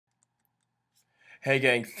Hey,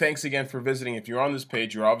 gang, thanks again for visiting. If you're on this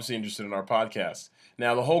page, you're obviously interested in our podcast.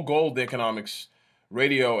 Now, the whole goal of the Economics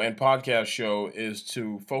radio and podcast show is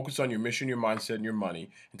to focus on your mission, your mindset, and your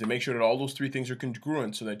money, and to make sure that all those three things are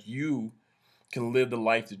congruent so that you can live the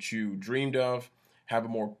life that you dreamed of, have a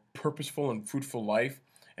more purposeful and fruitful life,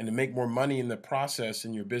 and to make more money in the process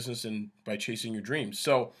in your business and by chasing your dreams.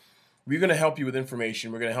 So, we're going to help you with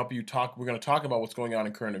information. We're going to help you talk. We're going to talk about what's going on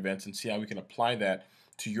in current events and see how we can apply that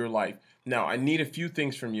to your life. Now, I need a few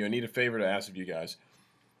things from you. I need a favor to ask of you guys.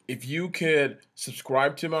 If you could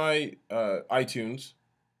subscribe to my iTunes,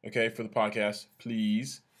 okay, for the podcast,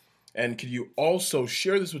 please. And could you also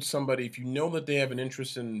share this with somebody if you know that they have an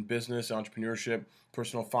interest in business, entrepreneurship,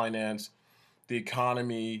 personal finance, the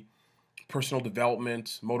economy, personal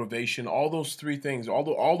development, motivation, all those three things,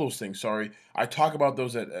 all those things, sorry. I talk about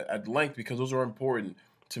those at length because those are important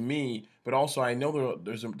to me, but also I know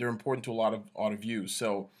they're important to a lot of you.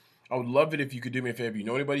 So I would love it if you could do me a favor. You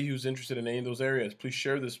know anybody who's interested in any of those areas, please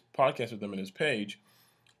share this podcast with them and his page.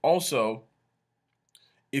 Also,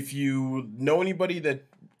 if you know anybody that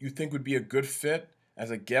you think would be a good fit as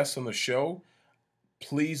a guest on the show,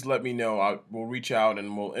 please let me know. We'll reach out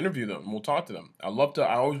and we'll interview them. And we'll talk to them. I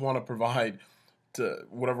always want to provide to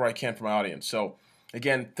whatever I can for my audience. So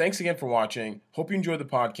again, thanks again for watching. Hope you enjoyed the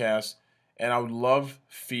podcast. And I would love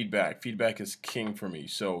feedback. Feedback is king for me.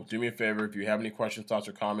 So do me a favor. If you have any questions, thoughts,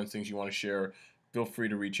 or comments, things you want to share, feel free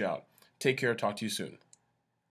to reach out. Take care. Talk to you soon.